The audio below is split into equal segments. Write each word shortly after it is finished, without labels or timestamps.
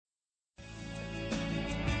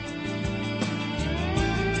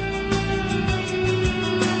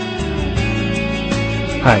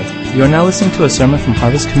Hi, you are now listening to a sermon from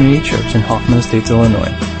Harvest Community Church in Hoffman Estates,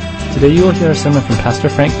 Illinois. Today you will hear a sermon from Pastor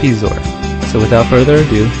Frank Piszczor. So without further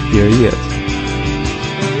ado, here he is.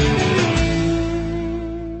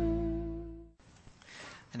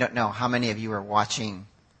 I don't know how many of you were watching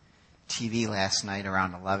TV last night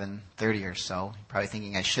around 11:30 or so. You're probably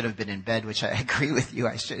thinking I should have been in bed, which I agree with you,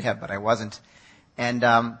 I should have, but I wasn't. And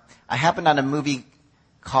I happened on a movie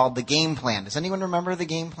called The Game Plan. Does anyone remember The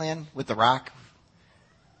Game Plan with The Rock?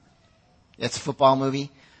 It's a football movie.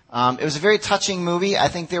 It was a very touching movie. I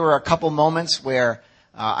think there were a couple moments where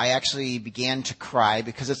I actually began to cry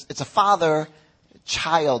because it's a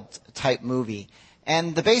father-child type movie.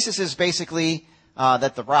 And the basis is basically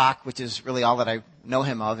that The Rock, which is really all that I know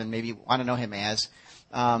him of and maybe want to know him as,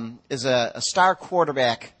 is a star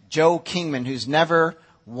quarterback, Joe Kingman, who's never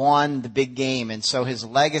won the big game. And so his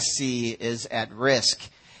legacy is at risk.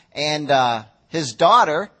 And his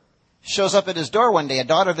daughter shows up at his door one day, a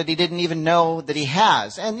daughter that he didn't even know that he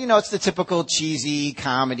has. And, you know, it's the typical cheesy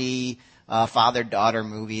comedy father-daughter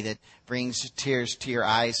movie that brings tears to your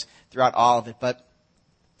eyes throughout all of it. But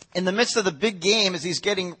in the midst of the big game, as he's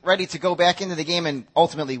getting ready to go back into the game and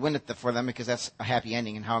ultimately win it for them, because that's a happy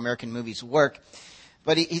ending in how American movies work.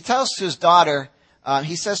 But he tells to his daughter,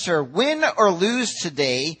 he says to her, "Win or lose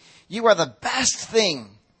today, you are the best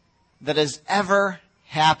thing that has ever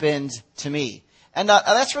happened to me." And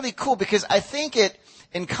that's really cool because I think it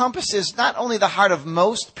encompasses not only the heart of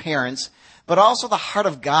most parents, but also the heart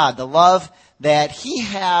of God, the love that He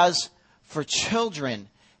has for children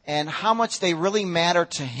and how much they really matter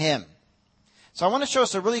to Him. So I want to show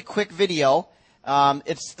us a really quick video.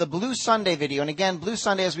 It's the Blue Sunday video. And again, Blue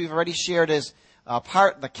Sunday, as we've already shared, is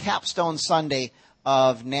the capstone Sunday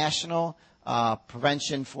of National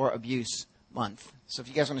Prevention for Abuse Month. So if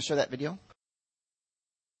you guys want to show that video.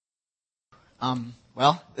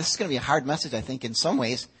 Well, this is going to be a hard message, I think, in some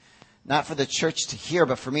ways. Not for the church to hear,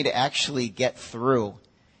 but for me to actually get through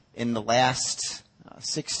in the last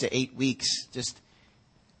 6 to 8 weeks. Just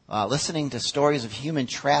listening to stories of human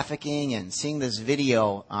trafficking and seeing this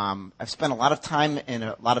video. I've spent a lot of time in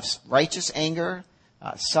a lot of righteous anger,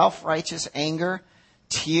 self-righteous anger,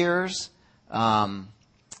 tears,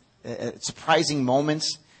 surprising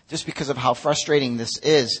moments, just because of how frustrating this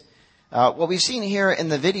is. What we've seen here in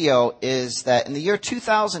the video is that in the year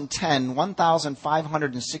 2010,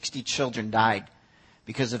 1,560 children died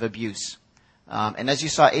because of abuse. And as you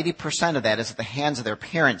saw, 80% of that is at the hands of their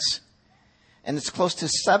parents. And it's close to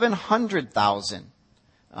 700,000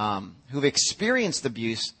 who've experienced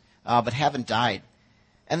abuse but haven't died.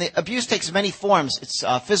 And the abuse takes many forms. It's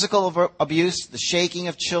physical abuse, the shaking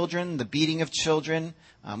of children, the beating of children.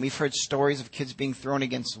 We've heard stories of kids being thrown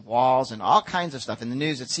against walls and all kinds of stuff. In the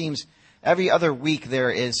news, it seems every other week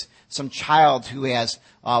there is some child who has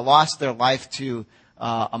lost their life to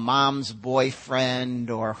a mom's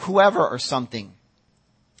boyfriend or whoever or something.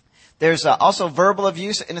 There's also verbal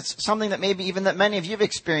abuse, and it's something that maybe even that many of you have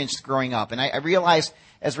experienced growing up. And I realize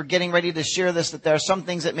as we're getting ready to share this that there are some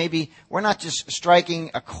things that maybe we're not just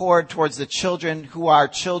striking a chord towards the children who are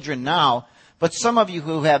children now, but some of you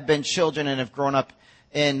who have been children and have grown up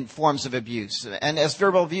in forms of abuse. And as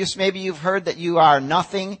verbal abuse, maybe you've heard that you are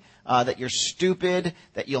nothing, that you're stupid,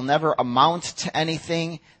 that you'll never amount to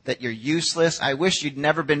anything, that you're useless. I wish you'd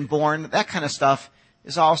never been born. That kind of stuff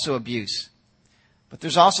is also abuse. But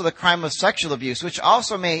there's also the crime of sexual abuse, which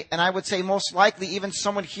also may, and I would say most likely even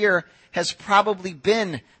someone here has probably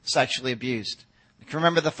been sexually abused. I can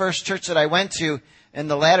remember the first church that I went to in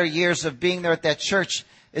the latter years of being there at that church.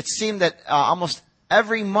 It seemed that almost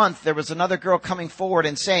every month there was another girl coming forward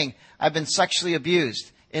and saying, "I've been sexually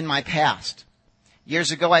abused in my past."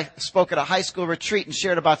 Years ago, I spoke at a high school retreat and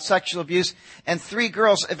shared about sexual abuse, and 3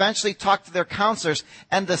 girls eventually talked to their counselors.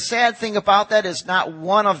 And the sad thing about that is not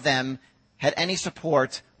one of them had any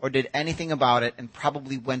support or did anything about it and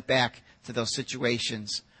probably went back to those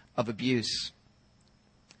situations of abuse.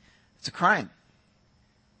 It's a crime.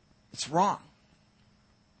 It's wrong.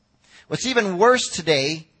 What's even worse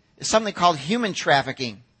today is something called human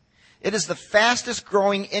trafficking. It is the fastest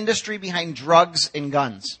growing industry behind drugs and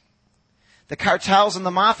guns. The cartels and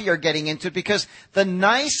the mafia are getting into it because the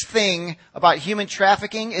nice thing about human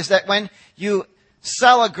trafficking is that when you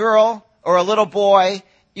sell a girl or a little boy,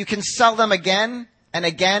 you can sell them again and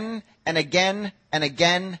again and again and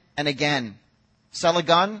again and again. Sell a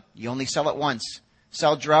gun, you only sell it once.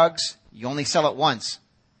 Sell drugs, you only sell it once.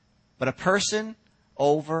 But a person,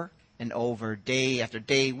 over and over, day after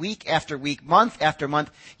day, week after week, month after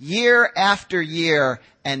month, year after year,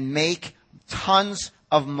 and make tons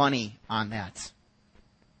of money on that.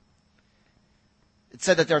 It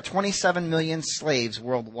said that there are 27 million slaves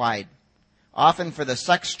worldwide. often for the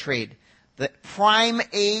sex trade. The prime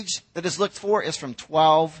age that is looked for is from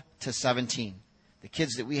 12 to 17. The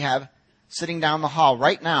kids that we have sitting down the hall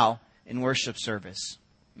right now in worship service,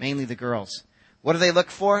 mainly the girls. What do they look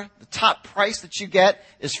for? The top price that you get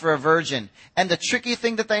is for a virgin. And the tricky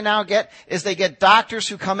thing that they now get is they get doctors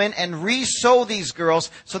who come in and re-sew these girls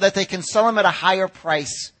so that they can sell them at a higher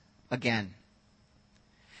price again.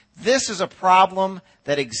 This is a problem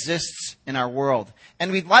that exists in our world.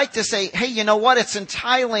 And we'd like to say, hey, you know what? It's in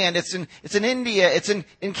Thailand. It's in India. It's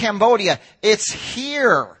in Cambodia. It's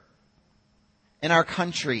here in our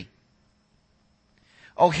country.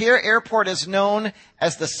 O'Hare Airport is known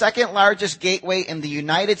as the second largest gateway in the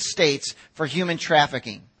United States for human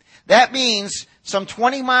trafficking. That means some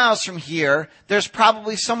 20 miles from here, there's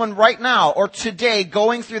probably someone right now or today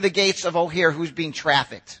going through the gates of O'Hare who's being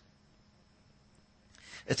trafficked.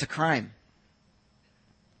 It's a crime.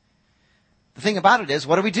 The thing about it is,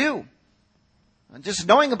 what do we do? Just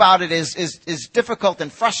knowing about it is difficult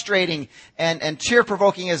and frustrating and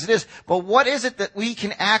tear-provoking as it is. But what is it that we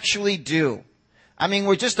can actually do? I mean,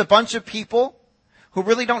 we're just a bunch of people who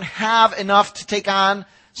really don't have enough to take on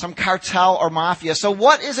some cartel or mafia. So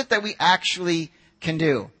what is it that we actually can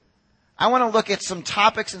do? I want to look at some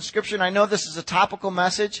topics in Scripture, and I know this is a topical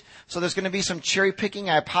message, so there's going to be some cherry picking.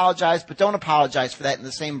 I apologize, but don't apologize for that in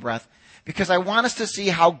the same breath, because I want us to see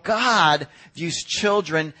how God views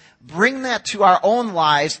children, bring that to our own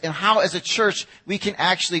lives, and how as a church we can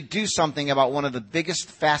actually do something about one of the biggest,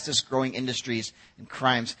 fastest growing industries and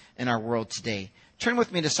crimes in our world today. Turn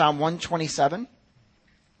with me to Psalm 127.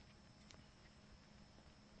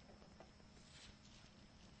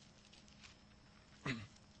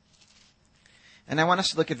 And I want us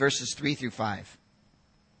to look at verses 3 through 5.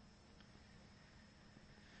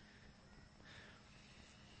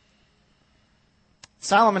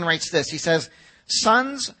 Solomon writes this. He says,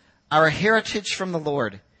 "Sons are a heritage from the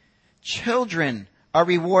Lord. Children are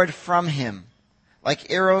reward from him.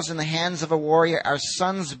 Like arrows in the hands of a warrior are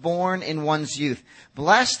sons born in one's youth.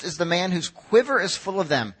 Blessed is the man whose quiver is full of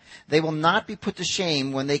them. They will not be put to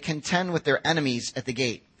shame when they contend with their enemies at the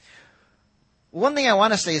gate." One thing I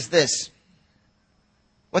want to say is this.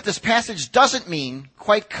 What this passage doesn't mean,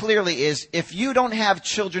 quite clearly, is if you don't have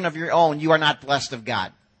children of your own, you are not blessed of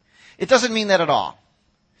God. It doesn't mean that at all.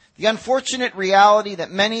 The unfortunate reality that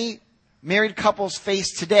many married couples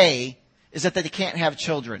face today is that they can't have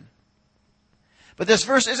children. But this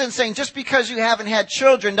verse isn't saying just because you haven't had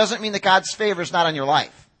children doesn't mean that God's favor is not on your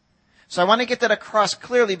life. So I want to get that across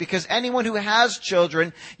clearly, because anyone who has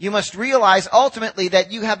children, you must realize ultimately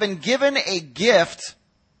that you have been given a gift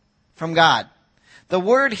from God. The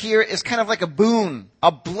word here is kind of like a boon,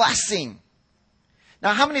 a blessing.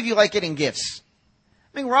 Now, how many of you like getting gifts?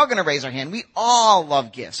 I mean, we're all going to raise our hand. We all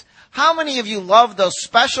love gifts. How many of you love those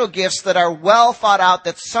special gifts that are well thought out,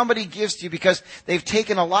 that somebody gives to you because they've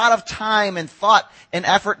taken a lot of time and thought and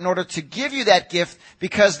effort in order to give you that gift,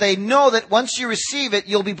 because they know that once you receive it,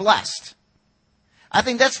 you'll be blessed? I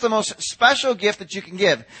think that's the most special gift that you can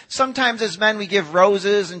give. Sometimes as men we give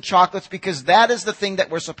roses and chocolates because that is the thing that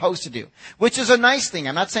we're supposed to do, which is a nice thing.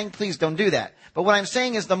 I'm not saying please don't do that. But what I'm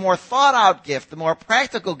saying is the more thought out gift, the more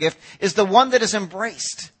practical gift is the one that is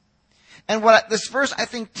embraced. And what this verse, I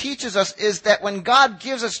think, teaches us is that when God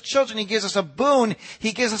gives us children, He gives us a boon,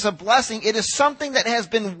 He gives us a blessing. It is something that has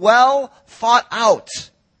been well thought out,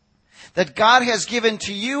 that God has given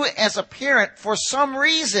to you as a parent for some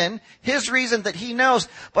reason, His reason that He knows,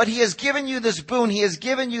 but He has given you this boon, He has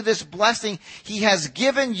given you this blessing, He has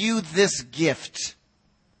given you this gift.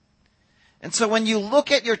 And so when you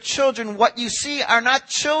look at your children, what you see are not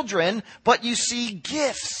children, but you see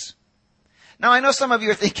gifts. Now, I know some of you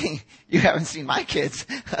are thinking, you haven't seen my kids.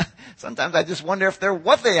 Sometimes I just wonder if they're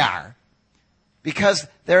what they are, because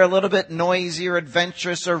they're a little bit noisy or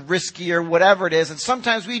adventurous or risky or whatever it is. And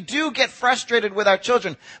sometimes we do get frustrated with our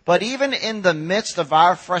children. But even in the midst of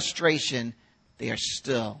our frustration, they are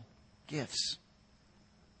still gifts.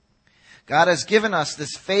 God has given us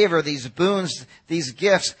this favor, these boons, these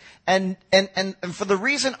gifts, and for the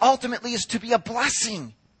reason ultimately is to be a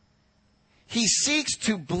blessing. He seeks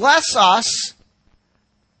to bless us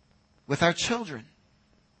with our children.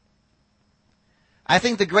 I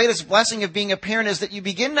think the greatest blessing of being a parent is that you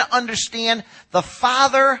begin to understand the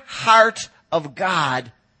father heart of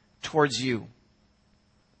God towards you.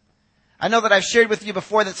 I know that I've shared with you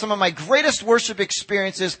before that some of my greatest worship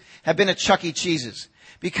experiences have been at Chuck E. Cheese's,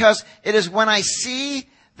 because it is when I see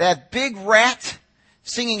that big rat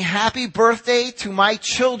singing happy birthday to my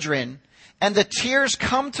children and the tears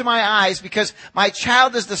come to my eyes because my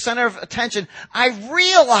child is the center of attention, I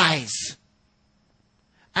realize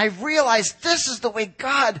this is the way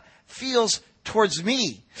God feels towards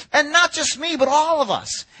me. And not just me, but all of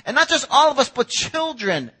us. And not just all of us, but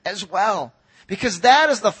children as well. Because that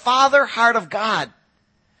is the Father heart of God,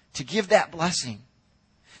 to give that blessing,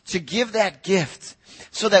 to give that gift,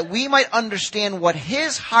 so that we might understand what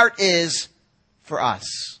His heart is for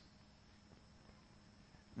us.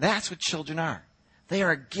 That's what children are. They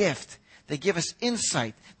are a gift. They give us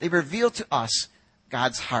insight. They reveal to us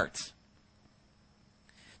God's heart.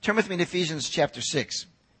 Turn with me to Ephesians chapter 6.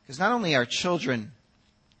 Because not only are children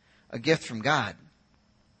a gift from God,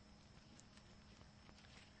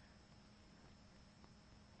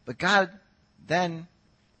 but God then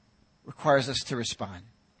requires us to respond.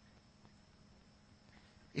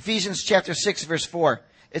 Ephesians chapter 6, verse 4.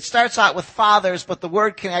 It starts out with fathers, but the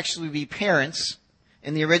word can actually be parents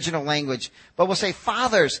in the original language. But we'll say,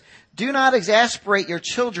 fathers, do not exasperate your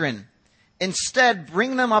children. Instead,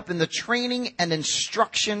 bring them up in the training and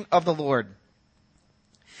instruction of the Lord.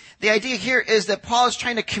 The idea here is that Paul is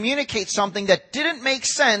trying to communicate something that didn't make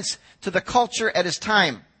sense to the culture at his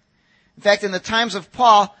time. In fact, in the times of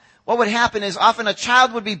Paul, what would happen is often a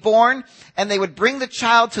child would be born and they would bring the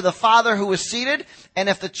child to the father who was seated. And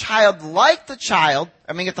if the father liked the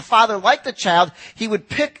child, he would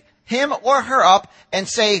pick him or her up and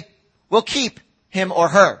say, we'll keep him or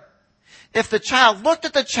her. If the child looked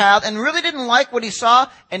at the child and really didn't like what he saw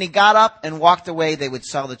and he got up and walked away, they would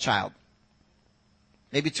sell the child.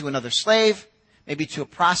 Maybe to another slave, maybe to a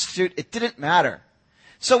prostitute. It didn't matter.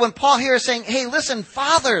 So when Paul here is saying, hey, listen,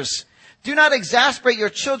 fathers, do not exasperate your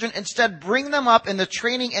children. Instead, bring them up in the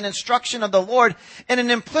training and instruction of the Lord. In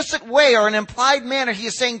an implicit way or an implied manner, he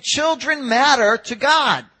is saying children matter to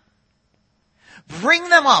God. Bring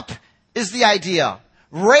them up is the idea.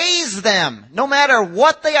 Raise them, no matter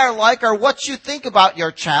what they are like or what you think about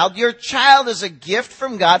your child. Your child is a gift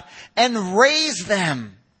from God, and raise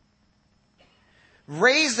them.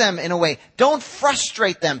 Raise them in a way. Don't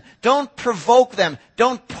frustrate them. Don't provoke them.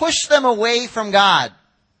 Don't push them away from God.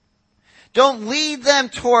 Don't lead them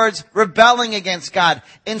towards rebelling against God.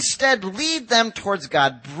 Instead, lead them towards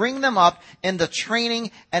God. Bring them up in the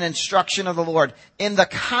training and instruction of the Lord, in the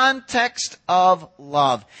context of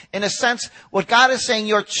love. In a sense, what God is saying,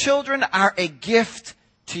 your children are a gift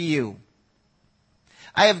to you.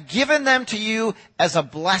 I have given them to you as a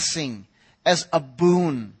blessing, as a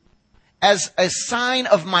boon, as a sign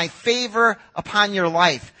of my favor upon your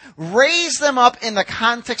life. Raise them up in the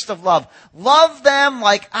context of love. Love them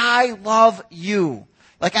like I love you.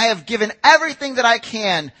 Like I have given everything that I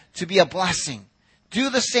can to be a blessing.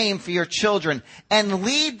 Do the same for your children and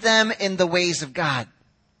lead them in the ways of God.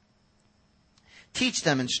 Teach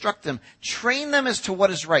them, instruct them, train them as to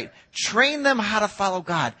what is right. Train them how to follow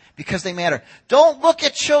God because they matter. Don't look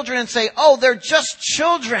at children and say, oh, they're just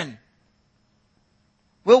children.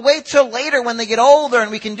 We'll wait till later when they get older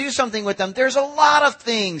and we can do something with them. There's a lot of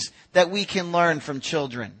things that we can learn from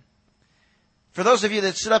children. For those of you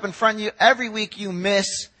that sit up in front of you, every week you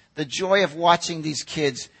miss the joy of watching these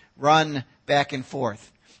kids run back and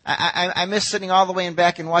forth. I miss sitting all the way in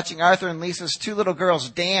back and watching Arthur and Lisa's two little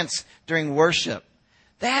girls dance during worship.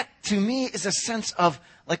 That, to me, is a sense of,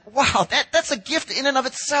 like, wow, that's a gift in and of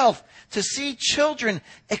itself, to see children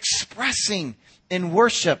expressing in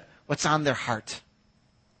worship what's on their heart.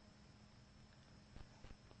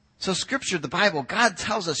 So Scripture, the Bible, God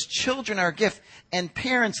tells us children are a gift. And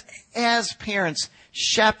parents, as parents,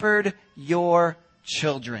 shepherd your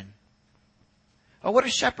children. Well, what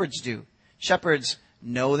do shepherds do? Shepherds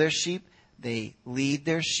know their sheep, they lead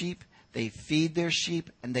their sheep, they feed their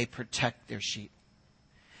sheep, and they protect their sheep.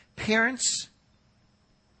 Parents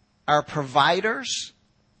are providers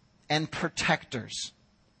and protectors.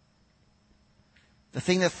 The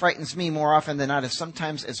thing that frightens me more often than not is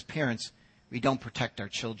sometimes as parents, we don't protect our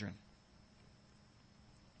children.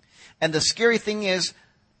 And the scary thing is,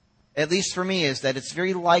 at least for me, is that it's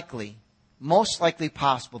very likely, most likely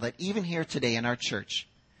possible, that even here today in our church,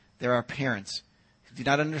 there are parents who do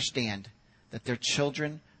not understand that their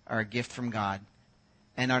children are a gift from God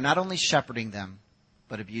and are not only shepherding them,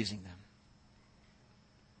 but abusing them.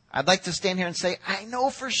 I'd like to stand here and say, I know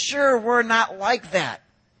for sure we're not like that.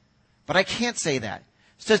 But I can't say that.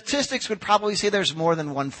 Statistics would probably say there's more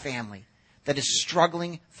than one family that is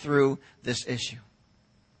struggling through this issue.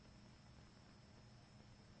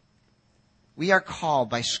 We are called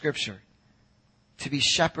by Scripture to be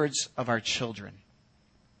shepherds of our children,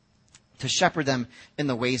 to shepherd them in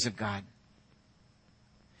the ways of God,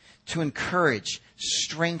 to encourage,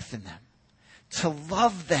 strengthen them, to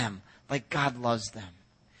love them like God loves them.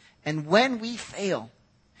 And when we fail,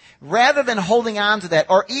 rather than holding on to that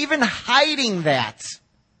or even hiding that,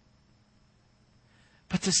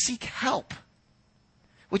 but to seek help.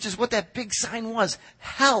 which is what that big sign was.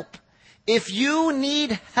 Help. If you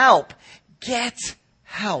need help, get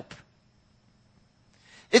help.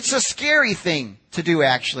 It's a scary thing to do,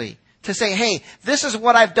 actually, to say, hey, this is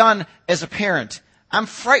what I've done as a parent. I'm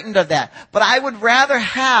frightened of that. But I would rather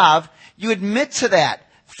have you admit to that.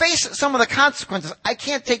 Face some of the consequences. I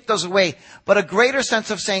can't take those away. But a greater sense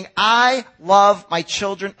of saying, I love my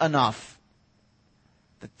children enough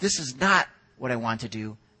that this is not what I want to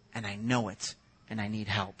do, and I know it, and I need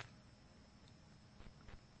help.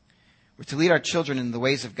 We're to lead our children in the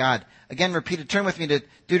ways of God. Again, repeated. Turn with me to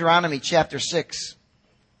Deuteronomy chapter 6.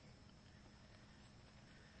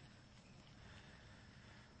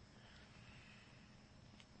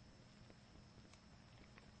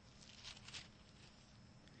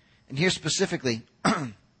 And here specifically,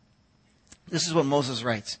 this is what Moses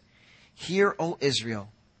writes. Hear, O Israel,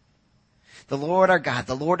 the Lord our God,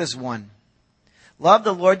 the Lord is one. Love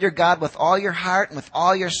the Lord your God with all your heart and with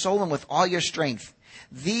all your soul and with all your strength.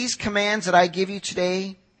 These commands that I give you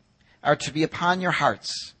today are to be upon your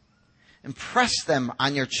hearts. Impress them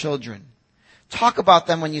on your children. Talk about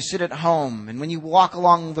them when you sit at home and when you walk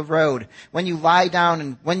along the road, when you lie down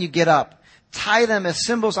and when you get up. Tie them as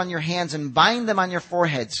symbols on your hands and bind them on your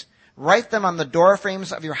foreheads. Write them on the door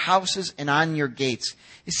frames of your houses and on your gates.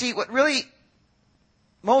 You see, what really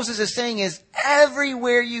Moses is saying is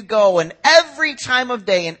everywhere you go and every time of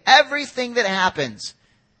day and everything that happens,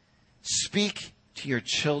 speak to your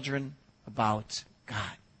children about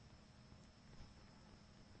God.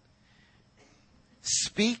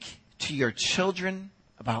 Speak to your children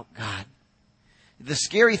about God. The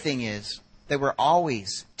scary thing is that we're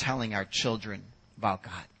always telling our children about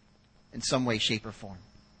God in some way, shape, or form.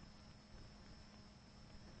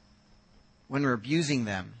 When we're abusing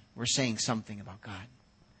them, we're saying something about God.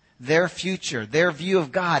 Their future, their view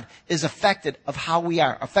of God is affected by how we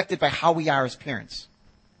are as parents.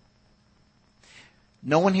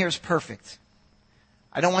 No one here is perfect.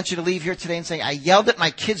 I don't want you to leave here today and say, I yelled at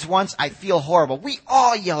my kids once, I feel horrible. We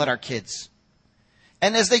all yell at our kids.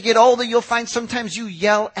 And as they get older, you'll find sometimes you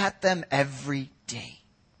yell at them every day.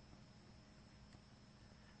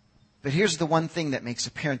 But here's the one thing that makes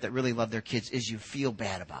a parent that really loves their kids is you feel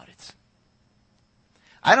bad about it.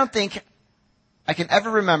 I don't think I can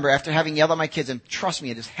ever remember after having yelled at my kids, and trust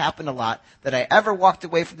me, it has happened a lot, that I ever walked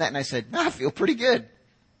away from that and I said, I feel pretty good.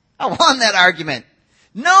 I won that argument.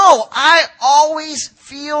 No, I always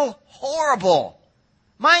feel horrible.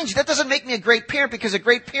 Mind you, that doesn't make me a great parent, because a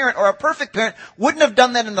great parent or a perfect parent wouldn't have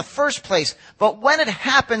done that in the first place. But when it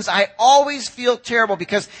happens, I always feel terrible,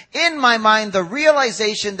 because in my mind, the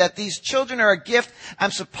realization that these children are a gift,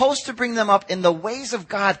 I'm supposed to bring them up in the ways of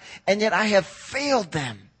God, and yet I have failed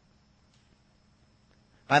them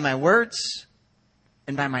by my words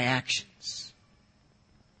and by my actions.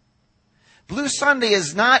 Blue Sunday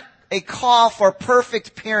is not a call for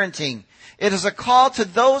perfect parenting. It is a call to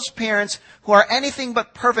those parents who are anything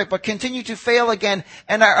but perfect, but continue to fail again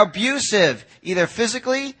and are abusive, either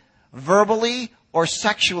physically, verbally, or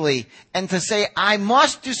sexually. And to say, I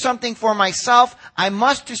must do something for myself. I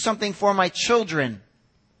must do something for my children.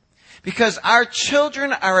 Because our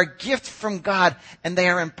children are a gift from God, and they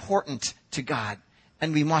are important to God.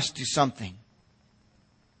 And we must do something.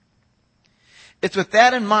 It's with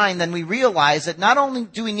that in mind, then we realize that not only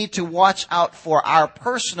do we need to watch out for our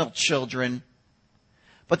personal children,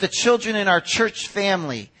 but the children in our church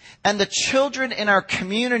family, and the children in our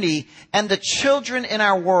community, and the children in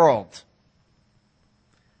our world.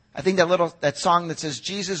 I think that song that says,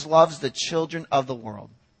 Jesus loves the children of the world.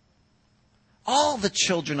 All the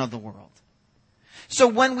children of the world. So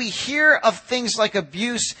when we hear of things like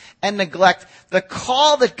abuse and neglect, the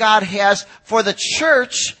call that God has for the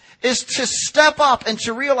church is to step up and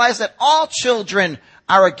to realize that all children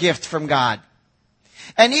are a gift from God.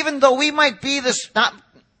 And even though we might not be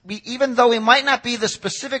the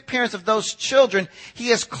specific parents of those children, He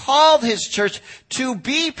has called His church to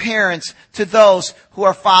be parents to those who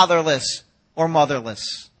are fatherless or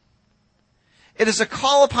motherless. It is a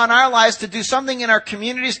call upon our lives to do something in our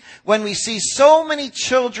communities when we see so many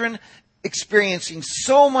children experiencing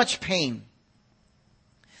so much pain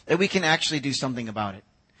that we can actually do something about it.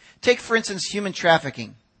 Take, for instance, human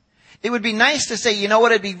trafficking. It would be nice to say, you know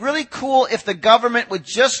what, it'd be really cool if the government would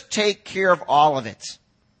just take care of all of it.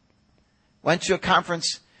 Went to a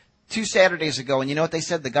conference 2 Saturdays ago, and you know what they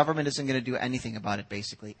said? The government isn't going to do anything about it,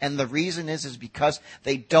 basically. And the reason is because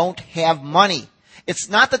they don't have money. It's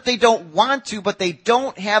not that they don't want to, but they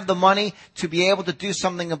don't have the money to be able to do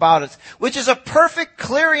something about it. Which is a perfect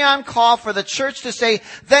clarion call for the church to say,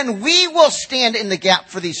 then we will stand in the gap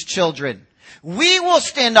for these children. We will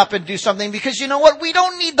stand up and do something because you know what? We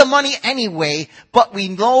don't need the money anyway, but we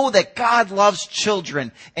know that God loves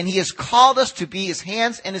children and He has called us to be His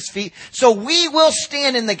hands and His feet. So we will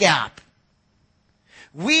stand in the gap.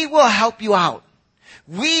 We will help you out.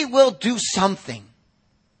 We will do something.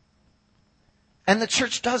 And the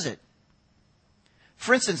church does it.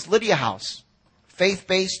 For instance, Lydia House,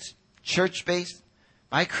 faith-based, church-based,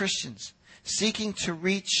 by Christians, seeking to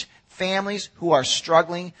reach families who are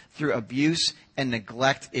struggling through abuse and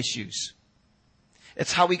neglect issues.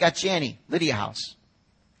 It's how we got Janie, Lydia House.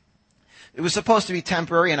 It was supposed to be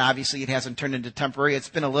temporary, and obviously it hasn't turned into temporary. It's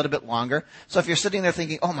been a little bit longer. So if you're sitting there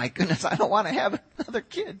thinking, oh my goodness, I don't want to have another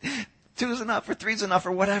kid. 2's enough, or 3's enough,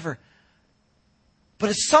 or whatever. But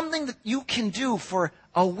it's something that you can do for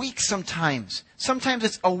a week sometimes. Sometimes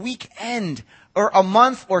it's a weekend or a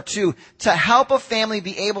month or two to help a family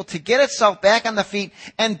be able to get itself back on the feet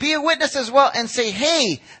and be a witness as well and say,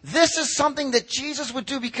 hey, this is something that Jesus would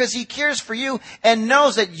do because He cares for you and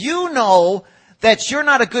knows that you know that you're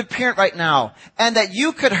not a good parent right now and that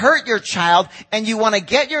you could hurt your child and you want to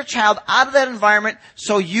get your child out of that environment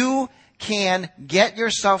so you can get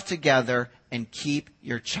yourself together and keep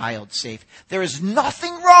your child safe. There is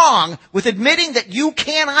nothing wrong with admitting that you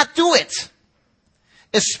cannot do it,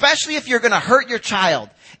 especially if you're going to hurt your child.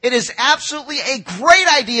 It is absolutely a great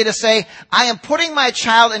idea to say, I am putting my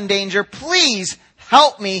child in danger. Please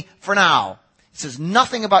help me for now. It says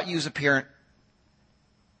nothing about you as a parent.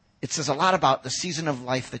 It says a lot about the season of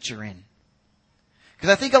life that you're in. Because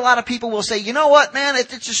I think a lot of people will say, you know what, man, it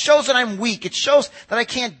just shows that I'm weak. It shows that I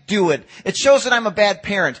can't do it. It shows that I'm a bad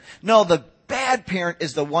parent. No, the bad parent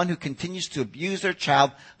is the one who continues to abuse their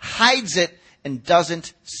child, hides it, and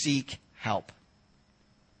doesn't seek help.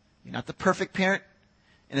 You're not the perfect parent.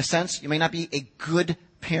 In a sense, you may not be a good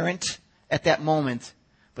parent at that moment,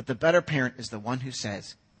 but the better parent is the one who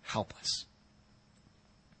says, help us.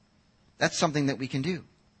 That's something that we can do.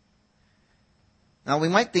 Now, we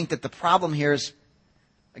might think that the problem here is,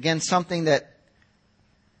 again, something that,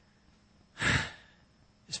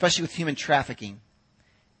 especially with human trafficking,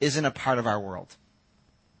 isn't a part of our world.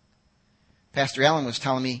 Pastor Allen was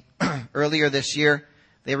telling me earlier this year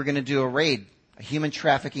they were going to do a raid, a human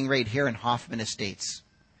trafficking raid here in Hoffman Estates.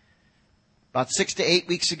 About 6 to 8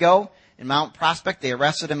 weeks ago in Mount Prospect, they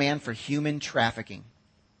arrested a man for human trafficking.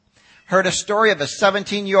 Heard a story of a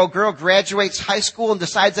 17-year-old girl graduates high school and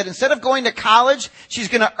decides that instead of going to college, she's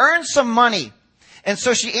going to earn some money. And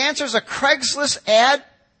so she answers a Craigslist ad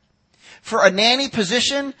for a nanny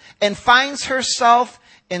position and finds herself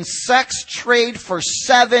in sex trade for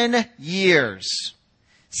 7 years.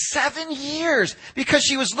 7 years. Because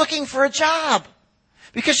she was looking for a job.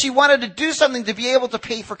 Because she wanted to do something to be able to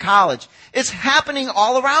pay for college. It's happening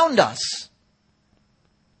all around us.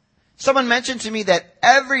 Someone mentioned to me that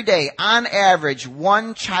every day, on average,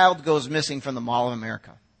 1 child goes missing from the Mall of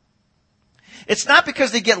America. It's not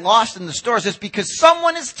because they get lost in the stores. It's because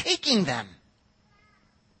someone is taking them.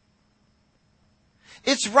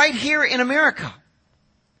 It's right here in America.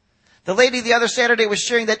 The lady the other Saturday was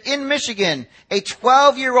sharing that in Michigan, a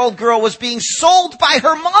 12-year-old girl was being sold by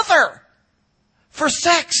her mother for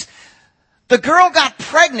sex. The girl got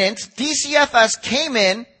pregnant. DCFS came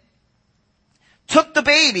in, took the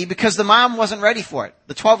baby because the mom wasn't ready for it,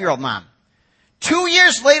 the 12-year-old mom. 2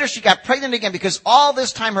 years later, she got pregnant again because all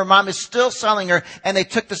this time her mom is still selling her, and they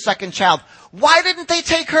took the second child. Why didn't they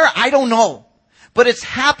take her? I don't know. But it's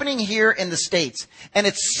happening here in the States. And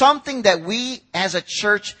it's something that we as a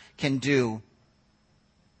church can do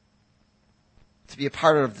to be a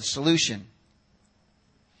part of the solution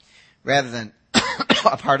rather than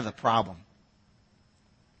a part of the problem.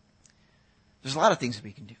 There's a lot of things that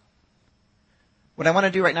we can do. What I want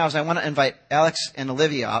to do right now is I want to invite Alex and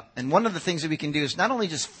Olivia up. And one of the things that we can do is not only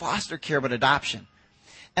just foster care, but adoption.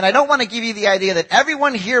 And I don't want to give you the idea that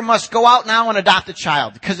everyone here must go out now and adopt a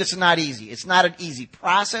child, because it's not easy. It's not an easy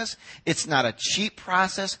process. It's not a cheap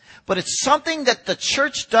process. But it's something that the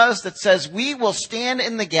church does that says we will stand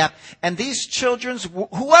in the gap, and these children,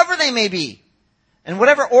 whoever they may be, and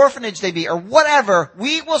whatever orphanage they be, or whatever,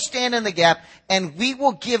 we will stand in the gap, and we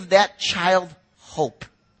will give that child hope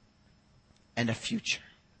and a future.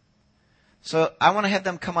 So I want to have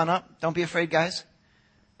them come on up. Don't be afraid, guys.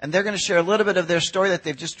 And they're going to share a little bit of their story that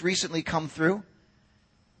they've just recently come through.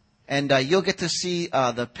 And you'll get to see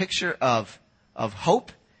the picture of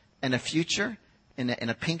hope and a future in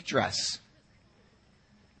a pink dress.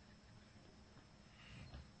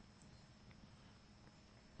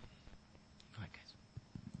 Go ahead,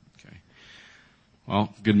 guys. Okay.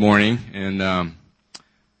 Well, good morning. And I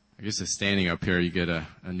guess as standing up here, you get a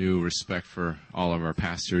new respect for all of our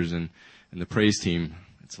pastors and the praise team.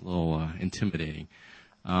 it's a little intimidating.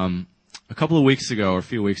 A couple of weeks ago, or a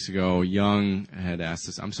few weeks ago, Young had asked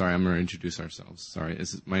us. I'm sorry, I'm going to introduce ourselves. Sorry,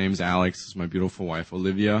 my name's Alex. This is my beautiful wife,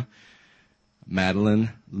 Olivia,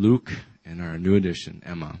 Madeline, Luke, and our new addition,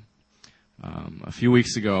 Emma. A few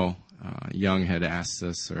weeks ago, Young had asked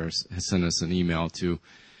us, or has sent us an email to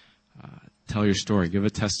tell your story, give a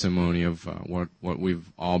testimony of what we've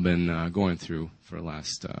all been going through for the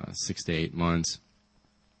last 6 to 8 months.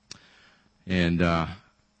 And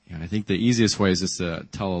I think the easiest way is just to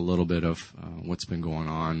tell a little bit of what's been going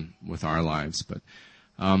on with our lives. But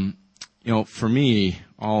for me,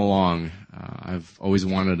 all along, I've always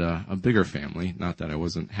wanted a bigger family. Not that I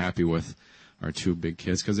wasn't happy with our 2 big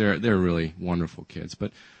kids, because they're really wonderful kids.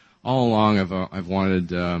 But all along, I've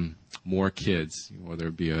wanted more kids, whether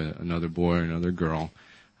it be another boy or another girl.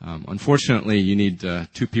 Unfortunately, you need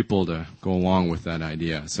 2 people to go along with that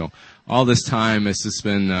idea. So all this time, it's just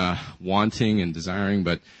been wanting and desiring.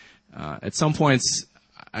 But at some points,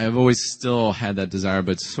 I've always still had that desire,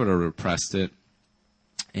 but sort of repressed it.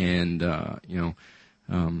 And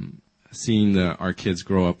seeing our kids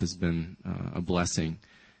grow up has been a blessing.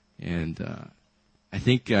 And I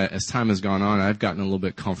think as time has gone on, I've gotten a little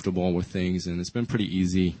bit comfortable with things, and it's been pretty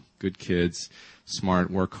easy. Good kids,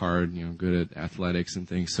 smart, work hard, good at athletics and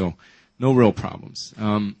things. So no real problems.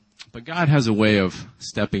 But God has a way of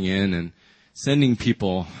stepping in and sending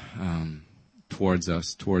people towards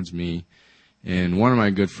us, towards me. And one of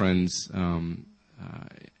my good friends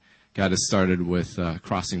got us started with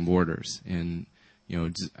crossing borders. And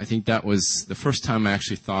I think that was the first time I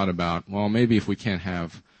actually thought about, well, maybe if we can't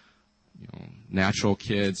have natural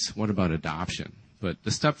kids, what about adoption? But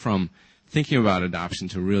the step from thinking about adoption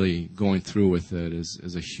to really going through with it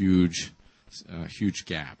is a huge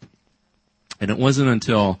gap. And it wasn't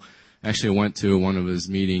until actually I went to one of his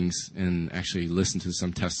meetings and actually listened to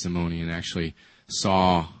some testimony and actually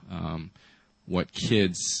saw what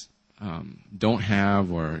kids don't have,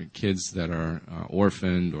 or kids that are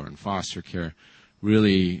orphaned or in foster care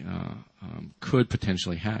really could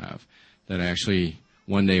potentially have, that I actually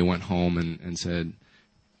one day went home and said,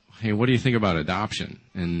 hey, what do you think about adoption?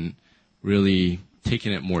 And really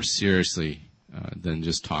taking it more seriously than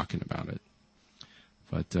just talking about it.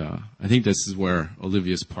 But I think this is where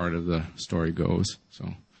Olivia's part of the story goes. So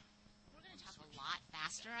we're going to talk a lot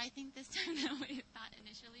faster, I think, this time than we thought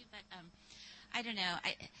initially. But I don't know.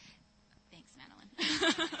 Thanks, Madeline.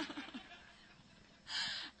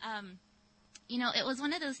 It was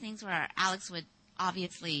one of those things where Alex would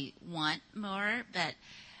obviously want more, but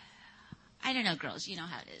I don't know, girls, you know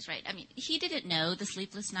how it is, right? I mean, he didn't know the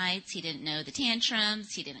sleepless nights. He didn't know the tantrums.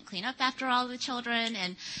 He didn't clean up after all the children.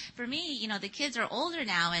 And for me, the kids are older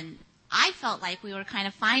now, and I felt like we were kind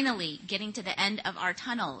of finally getting to the end of our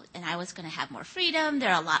tunnel, and I was going to have more freedom.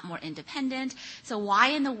 They're a lot more independent. So why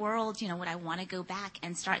in the world, would I want to go back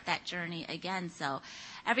and start that journey again? So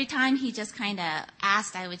every time he just kind of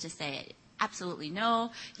asked, I would just say, absolutely no.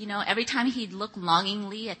 Every time he'd look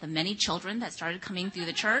longingly at the many children that started coming through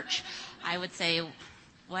the church, I would say,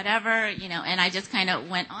 whatever, and I just kind of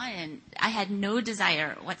went on, and I had no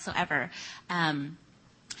desire whatsoever. And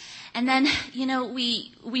then,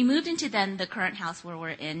 we moved into then the current house where we're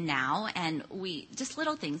in now, and just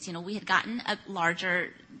little things, we had gotten a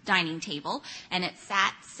larger dining table, and it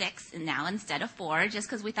sat 6 now instead of 4, just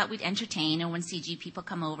because we thought we'd entertain, and when CG people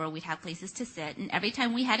come over, we'd have places to sit. And every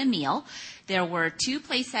time we had a meal, there were 2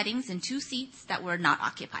 place settings and 2 seats that were not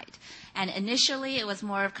occupied. And initially, it was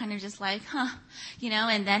more of kind of just like,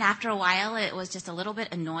 and then after a while, it was just a little bit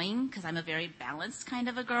annoying, because I'm a very balanced kind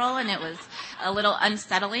of a girl, and it was a little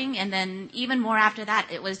unsettling. And then even more after that,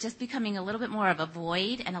 it was just becoming a little bit more of a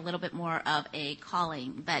void and a little bit more of a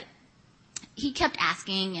calling. But he kept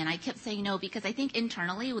asking, and I kept saying no, because I think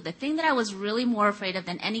internally, the thing that I was really more afraid of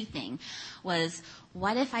than anything was,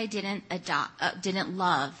 what if I didn't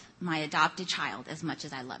love my adopted child as much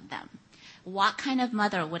as I loved them? What kind of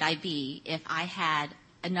mother would I be if I had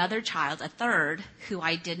another child, a third, who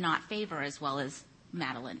I did not favor as well as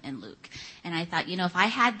Madeline and Luke? And I thought, if I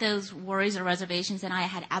had those worries or reservations, then I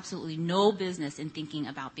had absolutely no business in thinking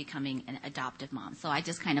about becoming an adoptive mom. So I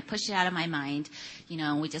just kind of pushed it out of my mind,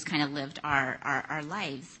 and we just kind of lived our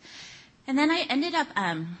lives. And then I ended up,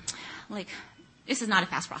 this is not a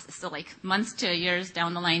fast process. So months to years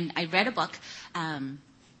down the line, I read a book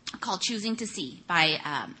called Choosing to See by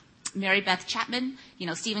Mary Beth Chapman,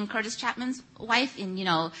 Stephen Curtis Chapman's wife.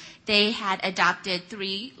 And, they had adopted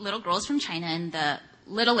 3 little girls from China, and the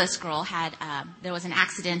littlest girl had, there was an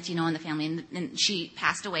accident, in the family, and she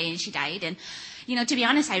passed away and she died. And, to be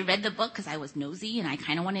honest, I read the book because I was nosy and I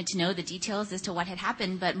kind of wanted to know the details as to what had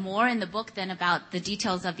happened. But more in the book than about the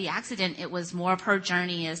details of the accident, it was more of her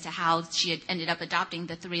journey as to how she had ended up adopting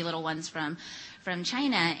the 3 little ones from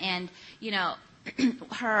China. And,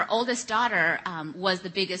 her oldest daughter was the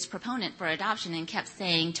biggest proponent for adoption and kept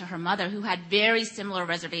saying to her mother, who had very similar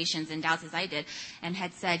reservations and doubts as I did, and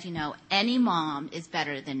had said, any mom is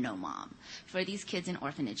better than no mom. For these kids in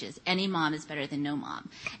orphanages, any mom is better than no mom.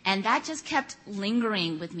 And that just kept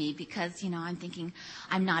lingering with me because, I'm thinking,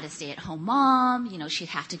 I'm not a stay-at-home mom. She'd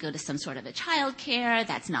have to go to some sort of a child care.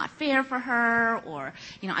 That's not fair for her. Or,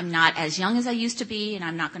 I'm not as young as I used to be, and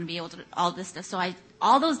I'm not going to be able to do all this stuff. So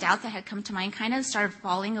all those doubts that had come to mind kind of started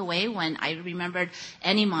falling away when I remembered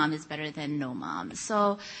any mom is better than no mom.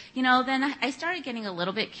 So, then I started getting a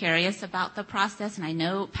little bit curious about the process, and I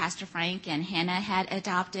know Pastor Frank and Hannah had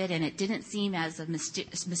adopted, and it didn't seem as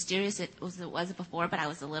mysterious as it was before, but I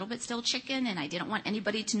was a little bit still chicken, and I didn't want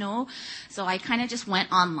anybody to know. So I kind of just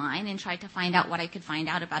went online and tried to find out what I could find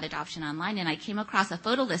out about adoption online, and I came across a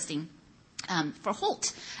photo listing for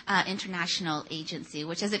Holt International Agency,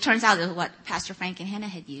 which, as it turns out, is what Pastor Frank and Hannah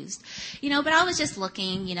had used. But I was just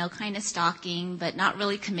looking, kind of stalking, but not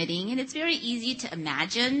really committing. And it's very easy to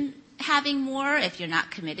imagine having more if you're not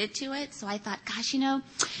committed to it. So I thought, gosh,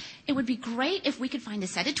 it would be great if we could find a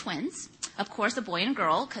set of twins. Of course, a boy and a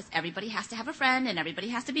girl, because everybody has to have a friend and everybody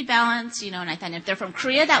has to be balanced, and I thought if they're from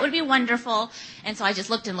Korea, that would be wonderful. And so I just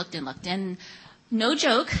looked and looked and looked. And no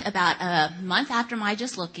joke, about a month after my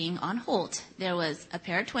just looking on Holt, there was a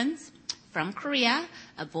pair of twins from Korea,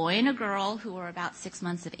 a boy and a girl who were about 6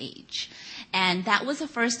 months of age. And that was the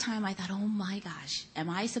first time I thought, oh my gosh, am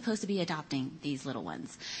I supposed to be adopting these little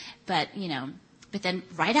ones? But then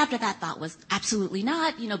right after that thought was absolutely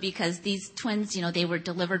not, because these twins, they were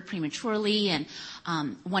delivered prematurely, and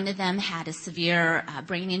one of them had a severe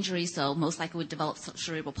brain injury, so most likely would develop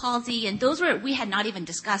cerebral palsy. And we had not even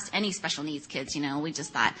discussed any special needs kids, we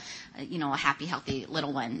just thought, a happy, healthy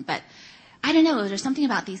little one. But I don't know, there's something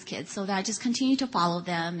about these kids, so that I just continued to follow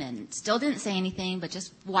them and still didn't say anything, but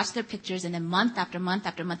just watched their pictures, and then month after month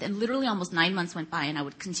after month, and literally almost 9 months went by, and I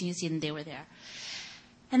would continue to see them, they were there.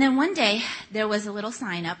 And then one day, there was a little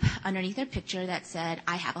sign up underneath their picture that said,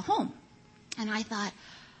 I have a home. And I thought,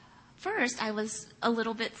 first, I was a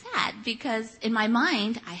little bit sad because in my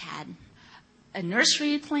mind, I had a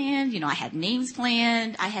nursery planned, I had names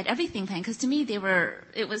planned, I had everything planned, because to me,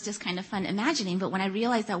 it was just kind of fun imagining. But when I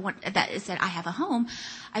realized that it said, I have a home,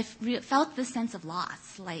 I felt this sense of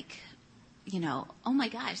loss, like, oh my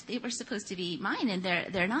gosh, they were supposed to be mine and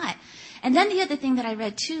they're not. And then the other thing that I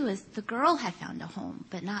read too is the girl had found a home,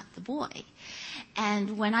 but not the boy.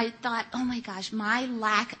 And when I thought, oh my gosh, my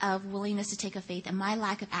lack of willingness to take a faith and my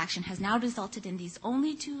lack of action has now resulted in these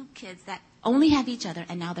only 2 kids that only have each other,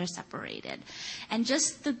 and now they're separated. And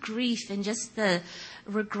just the grief and just the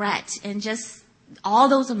regret and just all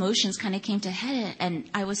those emotions kind of came to head, and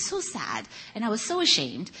I was so sad and I was so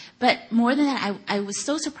ashamed. But more than that, I was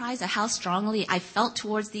so surprised at how strongly I felt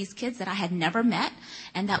towards these kids that I had never met.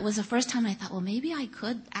 And that was the first time I thought, well, maybe I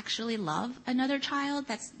could actually love another child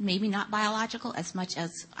that's maybe not biological as much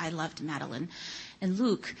as I loved Madeline and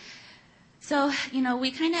Luke. So,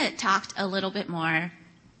 we kind of talked a little bit more.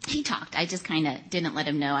 He talked. I just kind of didn't let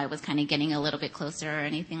him know I was kind of getting a little bit closer or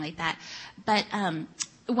anything like that. But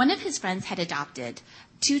one of his friends had adopted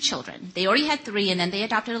 2 children. They already had 3, and then they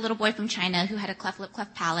adopted a little boy from China who had a cleft lip,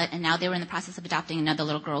 cleft palate, and now they were in the process of adopting another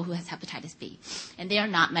little girl who has hepatitis B. And they are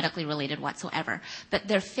not medically related whatsoever. But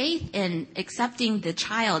their faith in accepting the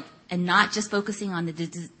child and not just focusing on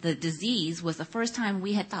the disease was the first time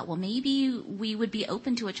we had thought, well, maybe we would be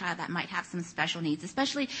open to a child that might have some special needs.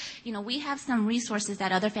 Especially, we have some resources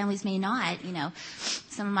that other families may not.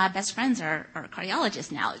 Some of my best friends are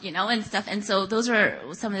cardiologists now, and stuff. And so those are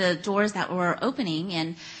some of the doors that were opening.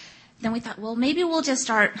 And then we thought, well, maybe we'll just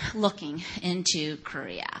start looking into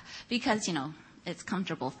Korea because, it's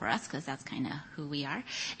comfortable for us because that's kind of who we are.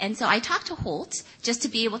 And so I talked to Holt just to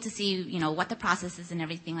be able to see, what the process is and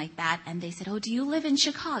everything like that. And they said, oh, do you live in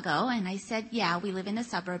Chicago? And I said, yeah, we live in a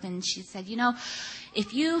suburb. And she said,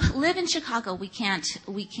 if you live in Chicago, we can't,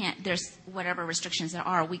 there's whatever restrictions there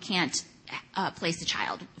are, we can't place a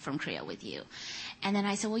child from Korea with you. And then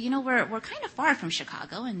I said, well, we're kind of far from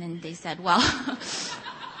Chicago. And then they said, well,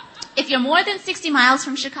 if you're more than 60 miles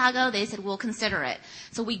from Chicago, they said, we'll consider it.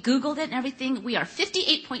 So we Googled it and everything. We are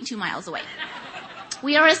 58.2 miles away.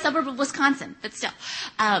 We are a suburb of Wisconsin, but still.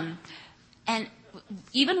 And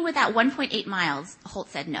even with that 1.8 miles, Holt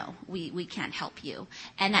said, no, we can't help you.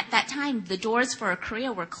 And at that time, the doors for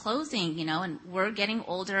Korea were closing, and we're getting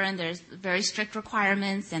older and there's very strict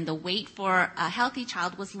requirements and the wait for a healthy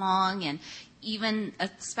child was long, and even a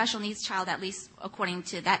special needs child, at least according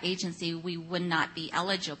to that agency, we would not be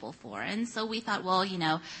eligible for. And so we thought, well,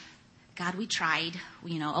 God, we tried,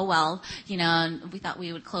 and we thought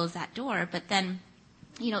we would close that door. But then,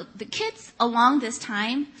 the kids along this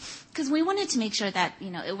time, because we wanted to make sure that,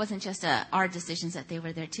 it wasn't just our decisions, that they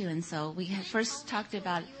were there too. And so we had first talked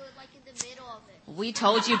about, you were like in the middle of it. We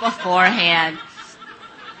told you beforehand.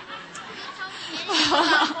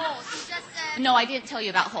 No, I didn't tell you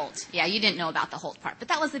about Holt. Yeah, you didn't know about the Holt part. But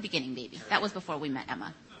that was the beginning, baby. That was before we met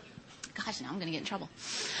Emma. Gosh, now I'm going to get in trouble.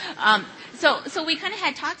 So we kind of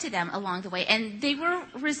had talked to them along the way, and they were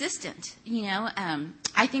resistant,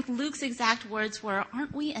 I think Luke's exact words were,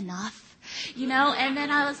 aren't we enough? And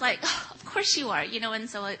then I was like, oh, of course you are, and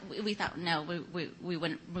so we thought, no, we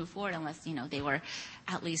wouldn't move forward unless, they were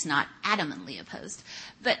at least not adamantly opposed.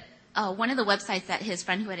 But one of the websites that his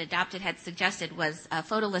friend who had adopted had suggested was a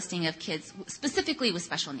photo listing of kids specifically with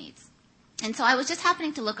special needs. And so I was just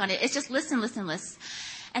happening to look on it. It's just lists and lists and lists.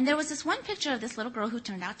 And there was this one picture of this little girl who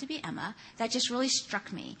turned out to be Emma that just really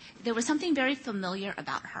struck me. There was something very familiar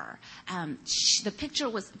about her. The picture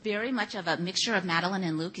was very much of a mixture of Madeline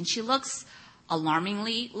and Luke, and she looks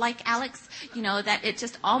alarmingly like Alex, that it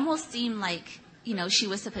just almost seemed like, she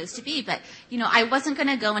was supposed to be. But, I wasn't going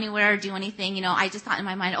to go anywhere or do anything. I just thought in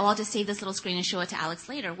my mind, I'll just save this little screen and show it to Alex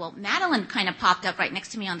later. Well, Madeline kind of popped up right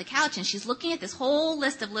next to me on the couch, and she's looking at this whole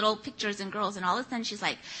list of little pictures and girls, and all of a sudden she's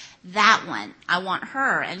like, that one, I want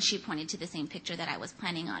her. And she pointed to the same picture that I was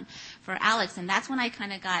planning on for Alex, and that's when I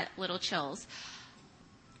kind of got little chills.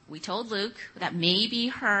 We told Luke that maybe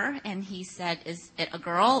her, and he said, is it a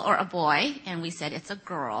girl or a boy? And we said, it's a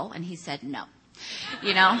girl, and he said, no.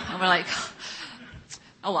 And we're like,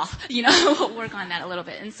 oh, well, we'll work on that a little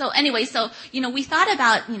bit. And so anyway, we thought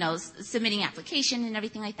about, submitting application and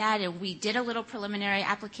everything like that. And we did a little preliminary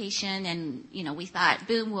application, and, we thought,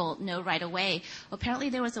 boom, we'll know right away. Well, apparently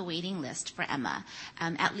there was a waiting list for Emma,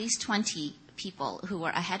 at least 20 people who were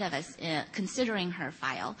ahead of us considering her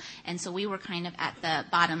file. And so we were kind of at the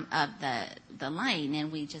bottom of the line,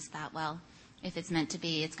 and we just thought, well, if it's meant to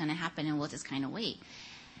be, it's going to happen, and we'll just kind of wait.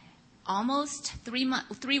 Almost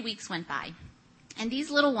 3 weeks went by. And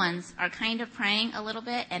these little ones are kind of praying a little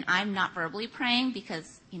bit, and I'm not verbally praying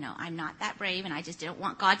because, I'm not that brave, and I just didn't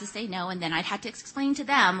want God to say no, and then I'd have to explain to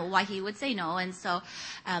them why he would say no. And so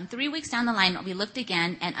 3 weeks down the line, we looked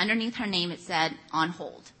again, and underneath her name it said, on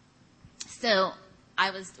hold. So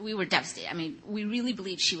we were devastated. I mean, we really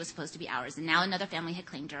believed she was supposed to be ours, and now another family had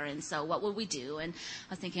claimed her, and so what would we do? And I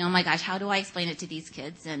was thinking, oh my gosh, how do I explain it to these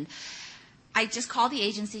kids? And I just called the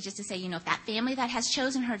agency just to say, if that family that has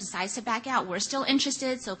chosen her decides to back out, we're still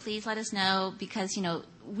interested, so please let us know, because,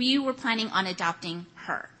 we were planning on adopting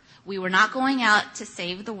her. We were not going out to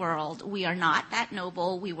save the world. We are not that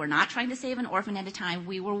noble. We were not trying to save an orphan at a time.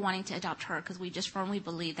 We were wanting to adopt her because we just firmly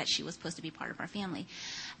believed that she was supposed to be part of our family.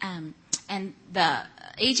 And the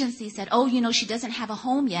agency said, she doesn't have a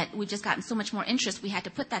home yet. We've just gotten so much more interest. We had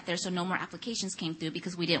to put that there so no more applications came through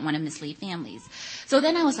because we didn't want to mislead families. So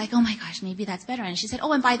then I was like, oh my gosh, maybe that's better. And she said,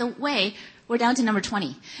 and by the way, we're down to number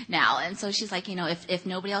 20 now. And so she's like, if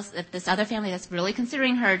nobody else, if this other family that's really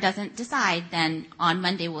considering her doesn't decide, then on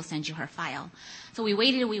Monday we'll send you her file. So we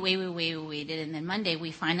waited, and then Monday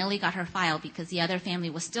we finally got her file because the other family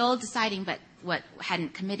was still deciding but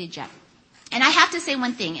hadn't committed yet. And I have to say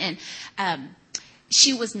one thing, and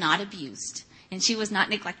she was not abused, and she was not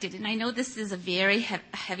neglected. And I know this is a very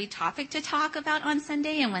heavy topic to talk about on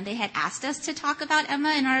Sunday, and when they had asked us to talk about Emma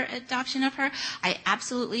and our adoption of her, I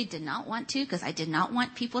absolutely did not want to, because I did not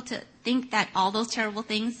want people to think that all those terrible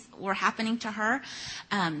things were happening to her.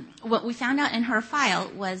 What we found out in her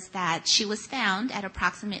file was that she was found at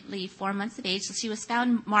approximately 4 months of age. So she was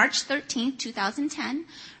found March 13th, 2010,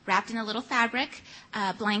 wrapped in a little fabric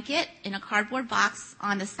blanket in a cardboard box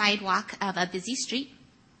on the sidewalk of a busy street.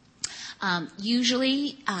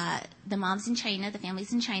 Usually, the moms in China, the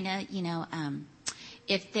families in China,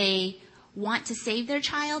 if they want to save their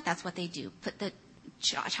child, that's what they do. Put the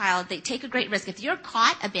child, they take a great risk. If you're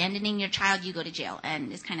caught abandoning your child, you go to jail,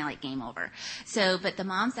 and it's kind of like game over. So, but the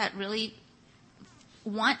moms that really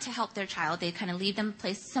want to help their child, they kind of leave them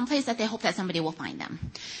someplace that they hope that somebody will find them.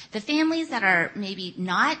 The families that are maybe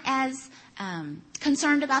not as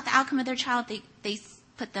concerned about the outcome of their child, they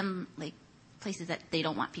put them like places that they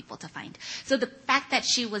don't want people to find. So the fact that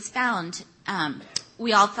she was found,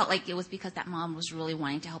 we all felt like it was because that mom was really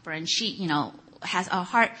wanting to help her, and she, has a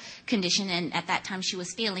heart condition, and at that time she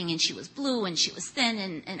was failing, and she was blue, and she was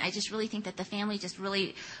thin, and I just really think that the family just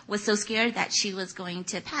really was so scared that she was going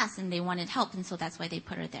to pass, and they wanted help, and so that's why they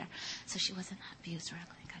put her there. So she wasn't abused or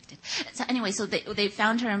neglected. So anyway, so they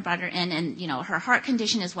found her and brought her in, and, you know, her heart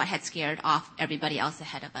condition is what had scared off everybody else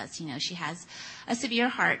ahead of us. You know, she has a severe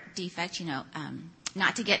heart defect, you know,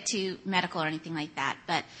 not to get to medical or anything like that,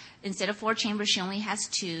 but instead of 4 chambers, she only has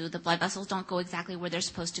 2. The blood vessels don't go exactly where they're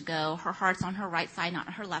supposed to go. Her heart's on her right side, not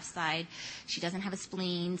on her left side. She doesn't have a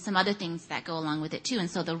spleen, some other things that go along with it too. And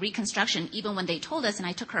so the reconstruction, even when they told us, and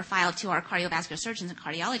I took her file to our cardiovascular surgeons and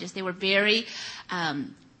cardiologists, they were very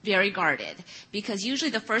guarded, because usually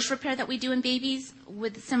the first repair that we do in babies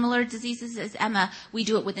with similar diseases as Emma, we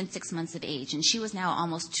do it within 6 months of age, and she was now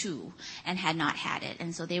almost 2 and had not had it,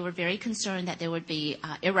 and so they were very concerned that there would be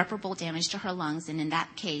irreparable damage to her lungs, and in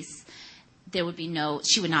that case there would be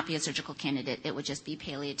she would not be a surgical candidate. It would just be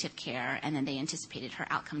palliative care, and then they anticipated her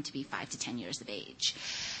outcome to be 5 to 10 years of age.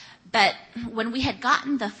 But when we had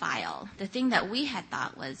gotten the file, the thing that we had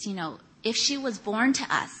thought was, you know, if she was born to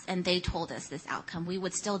us and they told us this outcome, we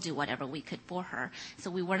would still do whatever we could for her.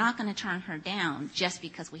 So we were not going to turn her down just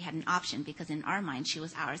because we had an option, because in our mind she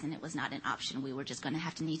was ours and it was not an option. We were just going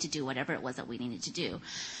to need to do whatever it was that we needed to do.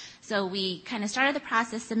 So we kind of started the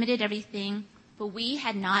process, submitted everything, but we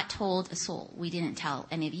had not told a soul. We didn't tell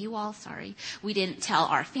any of you all, sorry. We didn't tell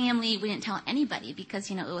our family. We didn't tell anybody,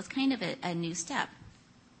 because, you know, it was kind of a new step.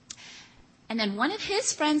 And then one of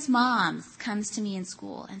his friend's moms comes to me in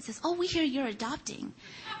school and says, "Oh, we hear you're adopting."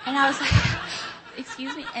 And I was like,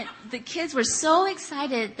 excuse me? And the kids were so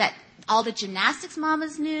excited that all the gymnastics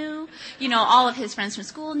mamas knew, you know, all of his friends from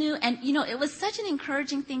school knew. And, you know, it was such an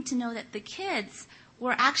encouraging thing to know that the kids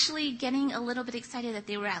were actually getting a little bit excited that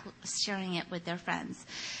they were sharing it with their friends.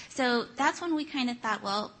 So that's when we kind of thought,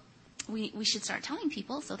 well, we should start telling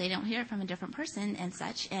people so they don't hear it from a different person and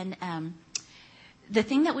such. And the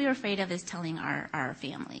thing that we were afraid of is telling our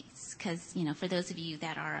families, because, you know, for those of you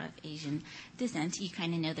that are of Asian descent, you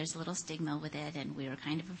kind of know there's a little stigma with it, and we were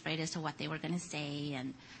kind of afraid as to what they were going to say,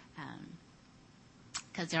 and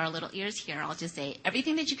because there are little ears here, I'll just say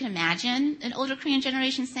everything that you can imagine an older Korean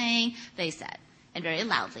generation saying, they said, and very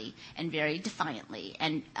loudly and very defiantly,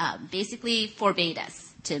 and basically forbade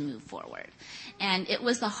us to move forward. And it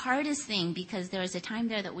was the hardest thing, because there was a time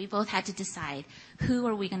there that we both had to decide, who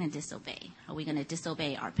are we going to disobey? Are we going to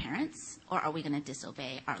disobey our parents, or are we going to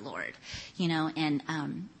disobey our Lord? You know, and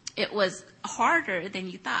it was harder than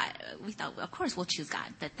you thought. We thought, well, of course, we'll choose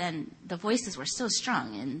God. But then the voices were so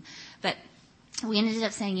strong. But we ended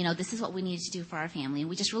up saying, you know, this is what we needed to do for our family. And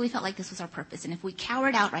we just really felt like this was our purpose. And if we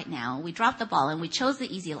cowered out right now, we dropped the ball and we chose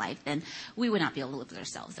the easy life, then we would not be able to live with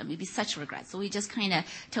ourselves. And we'd be such a regret. So we just kind of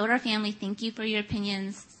told our family, thank you for your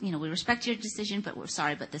opinions. You know, we respect your decision, but we're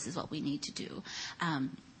sorry, but this is what we need to do.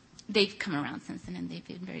 They've come around since then, and they've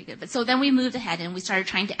been very good. But so then we moved ahead, and we started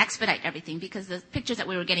trying to expedite everything, because the pictures that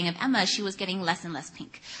we were getting of Emma, she was getting less and less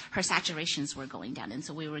pink. Her saturations were going down, and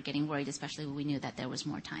so we were getting worried, especially when we knew that there was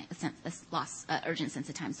more time, urgent sense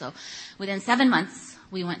of time. So within 7 months,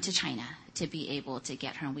 we went to China to be able to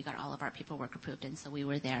get her, and we got all of our paperwork approved, and so we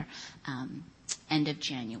were there end of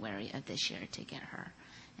January of this year to get her.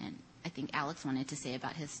 And I think Alex wanted to say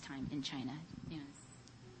about his time in China. Yes.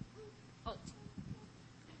 Oh.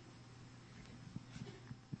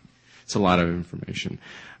 It's a lot of information.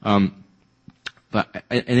 But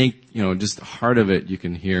I think, you know, just the heart of it, you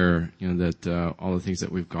can hear, you know, that all the things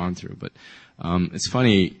that we've gone through. But it's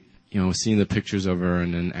funny, you know, seeing the pictures of her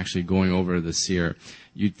and then actually going over the seer.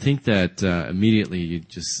 You'd think that immediately you'd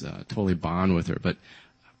just totally bond with her. But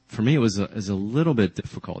for me, it was a little bit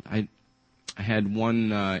difficult. I had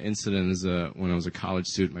one incident when I was a college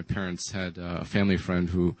student. My parents had a family friend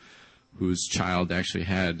whose child actually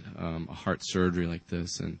had a heart surgery like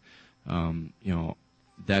this, and you know,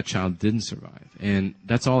 that child didn't survive. And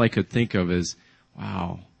that's all I could think of is,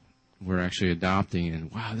 wow, we're actually adopting,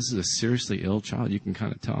 and wow, this is a seriously ill child. You can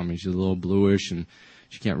kind of tell. I mean, she's a little bluish, and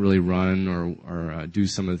she can't really run or do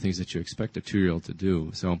some of the things that you expect a 2-year-old to do.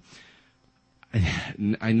 So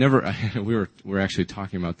I never, we were actually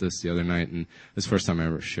talking about this the other night, and this is the first time I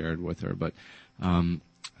ever shared with her. But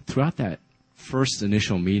throughout that first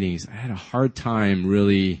initial meetings, I had a hard time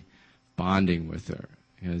really bonding with her.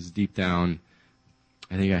 Because deep down,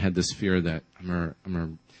 I think I had this fear that I'm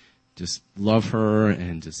gonna just love her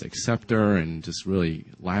and just accept her and just really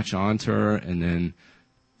latch on to her, and then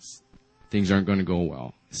things aren't going to go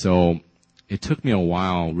well. So it took me a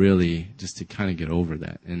while, really, just to kind of get over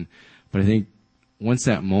that. But I think once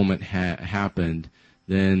that moment happened,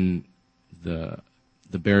 then the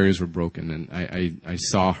barriers were broken, and I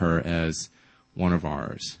saw her as one of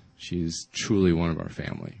ours. She's truly one of our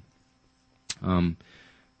family.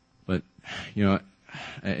 But,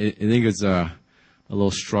 I think it's a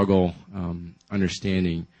little struggle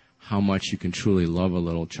understanding how much you can truly love a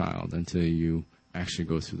little child until you actually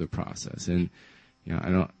go through the process. And,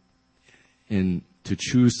 and to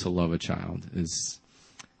choose to love a child is,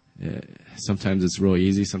 sometimes it's real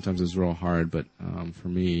easy, sometimes it's real hard, but for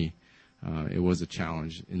me, it was a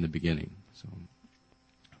challenge in the beginning. So,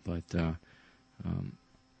 but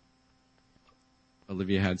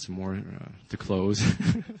Olivia had some more to close.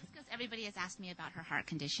 Because everybody has asked me about her heart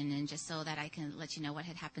condition, and just so that I can let you know what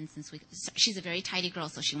had happened since she's a very tidy girl,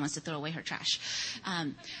 so she wants to throw away her trash.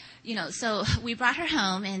 So we brought her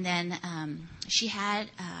home, and then she had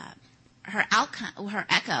her outcome, her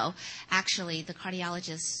echo. Actually, the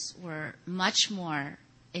cardiologists were much more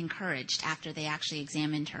encouraged after they actually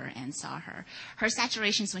examined her and saw her. Her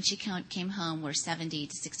saturations when she came home were 70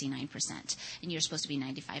 to 69%, and you're supposed to be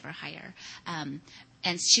 95 or higher.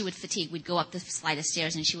 And she would fatigue. We'd go up the flight of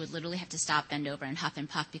stairs, and she would literally have to stop, bend over, and huff and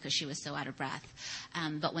puff because she was so out of breath.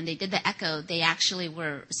 But when they did the echo, they actually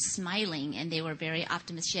were smiling, and they were very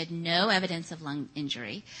optimistic. She had no evidence of lung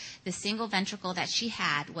injury. The single ventricle that she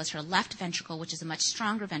had was her left ventricle, which is a much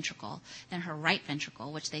stronger ventricle than her right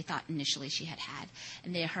ventricle, which they thought initially she had had.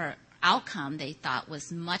 And her outcome, they thought,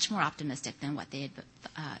 was much more optimistic than what they had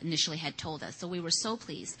initially had told us. So we were so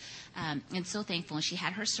pleased and so thankful. And she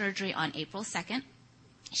had her surgery on April 2nd.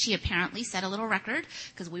 She apparently set a little record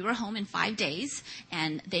because we were home in 5 days,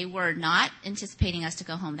 and they were not anticipating us to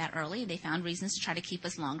go home that early. They found reasons to try to keep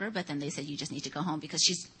us longer, but then they said, you just need to go home because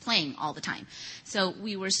she's playing all the time. So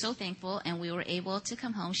we were so thankful, and we were able to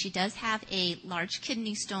come home. She does have a large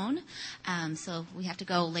kidney stone, so we have to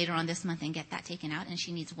go later on this month and get that taken out, and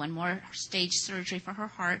she needs one more stage surgery for her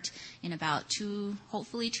heart in about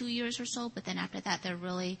hopefully 2 years or so, but then after that, they're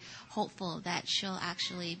really hopeful that she'll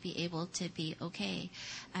actually be able to be okay.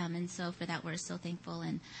 And so for that, we're so thankful.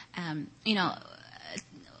 And,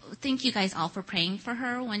 thank you guys all for praying for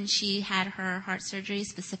her when she had her heart surgery,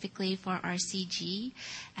 specifically for RCG.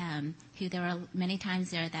 There were many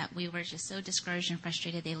times there that we were just so discouraged and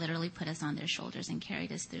frustrated. They literally put us on their shoulders and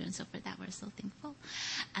carried us through. And so for that, we're so thankful.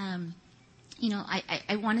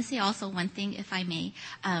 I want to say also one thing, if I may.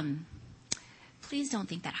 Please don't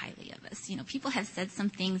think that highly of us. People have said some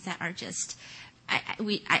things that are just...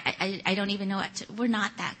 I don't even know what to, we're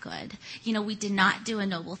not that good. We did not do a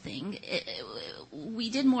noble thing. We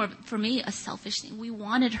did more, for me, a selfish thing. We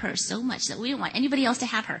wanted her so much that we didn't want anybody else to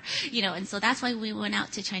have her, and so that's why we went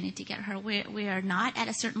out to China to get her. We are not at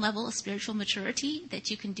a certain level of spiritual maturity that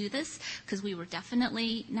you can do this, because we were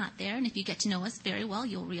definitely not there. And if you get to know us very well,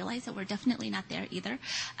 you'll realize that we're definitely not there either.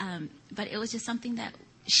 But it was just something that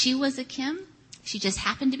she was a Kim. She just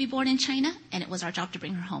happened to be born in China, and it was our job to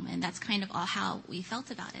bring her home. And that's kind of all how we felt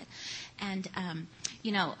about it. And,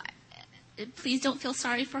 please don't feel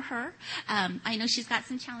sorry for her. I know she's got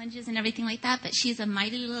some challenges and everything like that, but she's a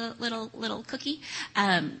mighty little cookie.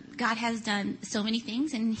 God has done so many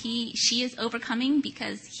things, and she is overcoming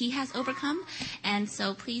because he has overcome. And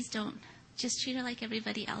so please don't just treat her like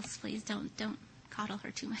everybody else. Please don't coddle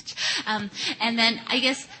her too much. And then I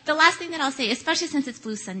guess the last thing that I'll say, especially since it's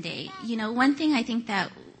Blue Sunday, one thing I think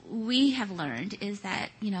that we have learned is that,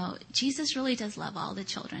 Jesus really does love all the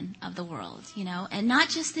children of the world, and not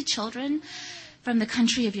just the children from the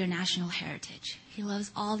country of your national heritage. He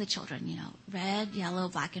loves all the children, red, yellow,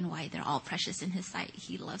 black, and white. They're all precious in his sight.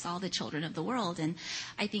 He loves all the children of the world. And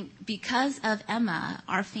I think because of Emma,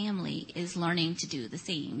 our family is learning to do the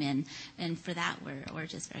same. And for that, we're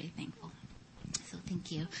just very thankful. So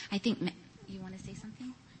thank you. I think you want to say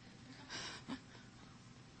something? Oh,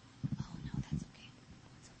 no, that's okay.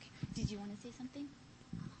 It's okay. Did you want to say something?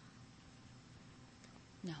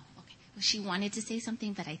 No, okay. Well, she wanted to say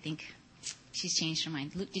something, but I think she's changed her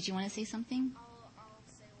mind. Luke, did you want to say something? I'll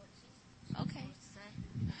say what she's okay.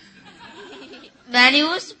 supposed to say. Maddie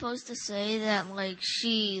was supposed to say that,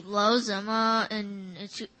 she loves Emma, and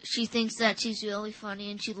she thinks that she's really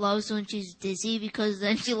funny, and she loves when she's dizzy, because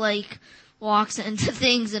then she, walks into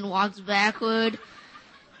things and walks backward.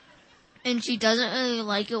 And she doesn't really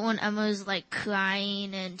like it when Emma's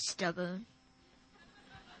crying and stubborn.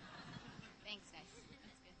 Thanks, guys.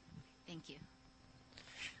 That's good. Thank you.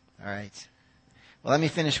 All right. Well, let me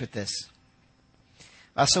finish with this.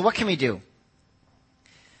 So what can we do?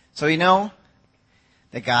 So we know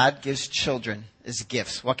that God gives children as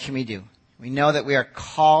gifts. What can we do? We know that we are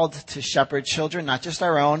called to shepherd children, not just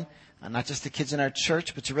our own, not just the kids in our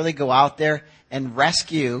church, but to really go out there and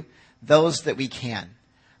rescue those that we can.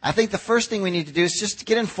 I think the first thing we need to do is just to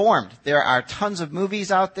get informed. There are tons of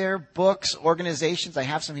movies out there, books, organizations. I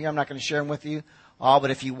have some here. I'm not going to share them with you all, but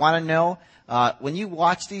if you want to know, when you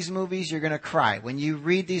watch these movies, you're going to cry. When you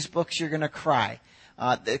read these books, you're going to cry.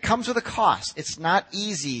 It comes with a cost. It's not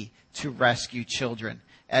easy to rescue children,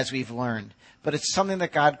 as we've learned, but it's something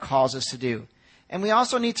that God calls us to do. And we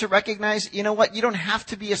also need to recognize, you know what? You don't have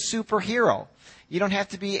to be a superhero. You don't have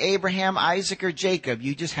to be Abraham, Isaac, or Jacob.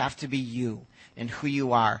 You just have to be you and who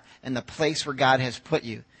you are and the place where God has put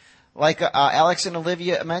you. Like Alex and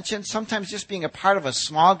Olivia mentioned, sometimes just being a part of a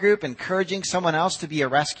small group, encouraging someone else to be a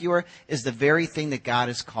rescuer, is the very thing that God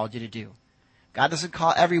has called you to do. God doesn't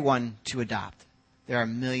call everyone to adopt. There are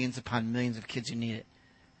millions upon millions of kids who need it.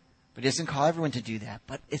 But He doesn't call everyone to do that.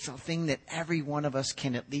 But it's a thing that every one of us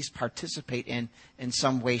can at least participate in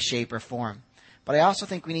some way, shape, or form. But I also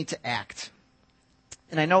think we need to act.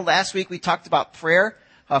 And I know last week we talked about prayer.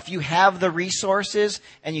 If you have the resources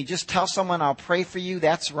and you just tell someone, I'll pray for you,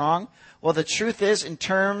 that's wrong. Well, the truth is, in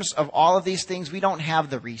terms of all of these things, we don't have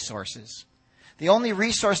the resources. The only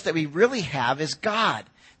resource that we really have is God.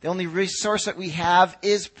 The only resource that we have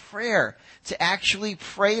is prayer. To actually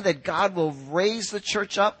pray that God will raise the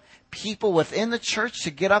church up, people within the church to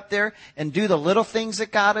get up there and do the little things that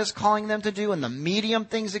God is calling them to do, and the medium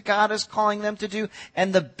things that God is calling them to do,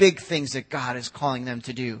 and the big things that God is calling them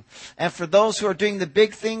to do. And for those who are doing the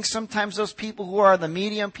big things, sometimes those people who are the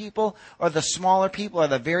medium people or the smaller people are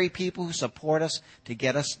the very people who support us to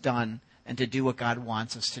get us done and to do what God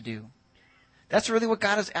wants us to do. That's really what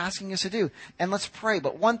God is asking us to do. And let's pray.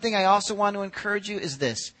 But one thing I also want to encourage you is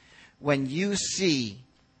this. When you see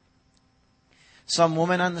some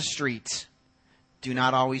woman on the street, do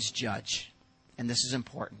not always judge. And this is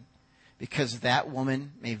important, because that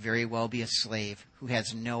woman may very well be a slave who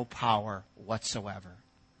has no power whatsoever.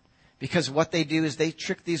 Because what they do is they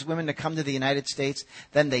trick these women to come to the United States.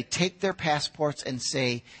 Then they take their passports and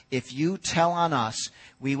say, if you tell on us,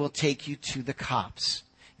 we will take you to the cops.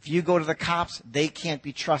 If you go to the cops, they can't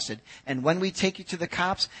be trusted. And when we take you to the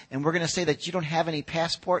cops and we're going to say that you don't have any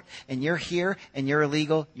passport and you're here and you're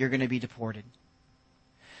illegal, you're going to be deported.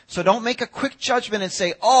 So don't make a quick judgment and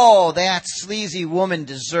say, oh, that sleazy woman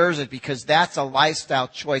deserves it because that's a lifestyle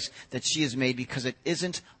choice that she has made, because it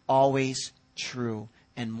isn't always true,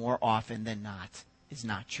 and more often than not is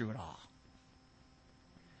not true at all.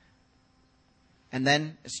 And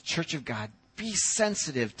then, as Church of God, be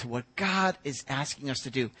sensitive to what God is asking us to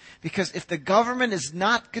do. Because if the government is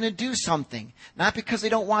not going to do something, not because they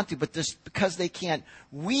don't want to, but just because they can't,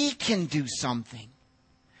 we can do something.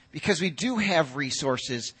 Because we do have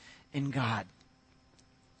resources in God.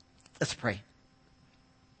 Let's pray.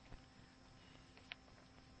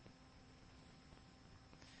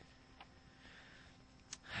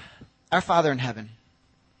 Our Father in heaven,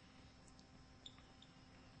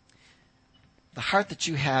 the heart that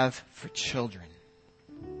you have for children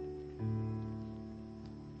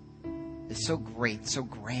is so great, so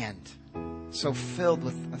grand, so filled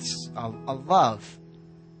with a love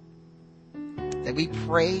that we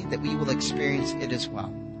pray that we will experience it as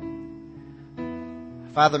well.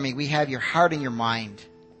 Father, may we have your heart and your mind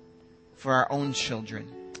for our own children.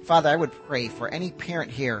 Father, I would pray for any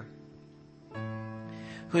parent here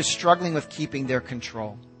who is struggling with keeping their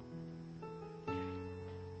control,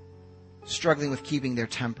 struggling with keeping their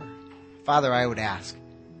temper. Father, I would ask,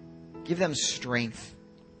 give them strength.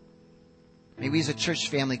 May we as a church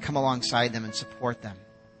family come alongside them and support them.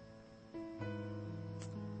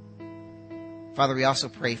 Father, we also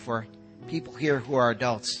pray for people here who are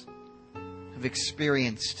adults, who've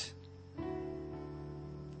experienced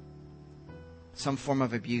some form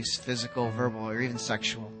of abuse, physical, verbal, or even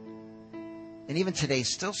sexual. And even today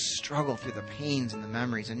still struggle through the pains and the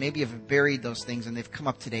memories, and maybe have buried those things and they've come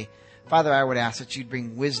up today. Father, I would ask that you'd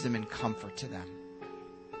bring wisdom and comfort to them.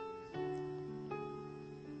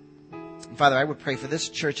 And Father, I would pray for this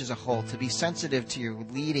church as a whole to be sensitive to your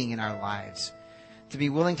leading in our lives, to be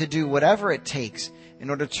willing to do whatever it takes in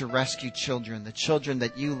order to rescue children, the children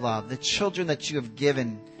that you love, the children that you have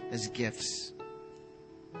given as gifts.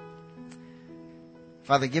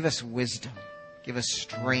 Father, give us wisdom, give us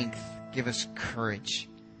strength, give us courage.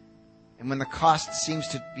 And when the cost seems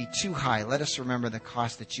to be too high, let us remember the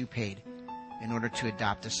cost that you paid in order to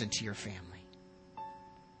adopt us into your family.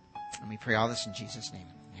 And we pray all this in Jesus' name.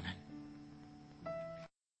 Amen.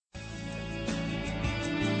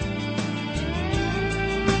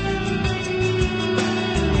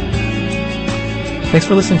 Thanks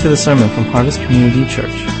for listening to the sermon from Harvest Community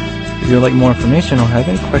Church. If you would like more information or have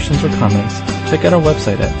any questions or comments, check out our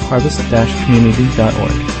website at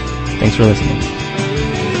harvest-community.org. Thanks for listening.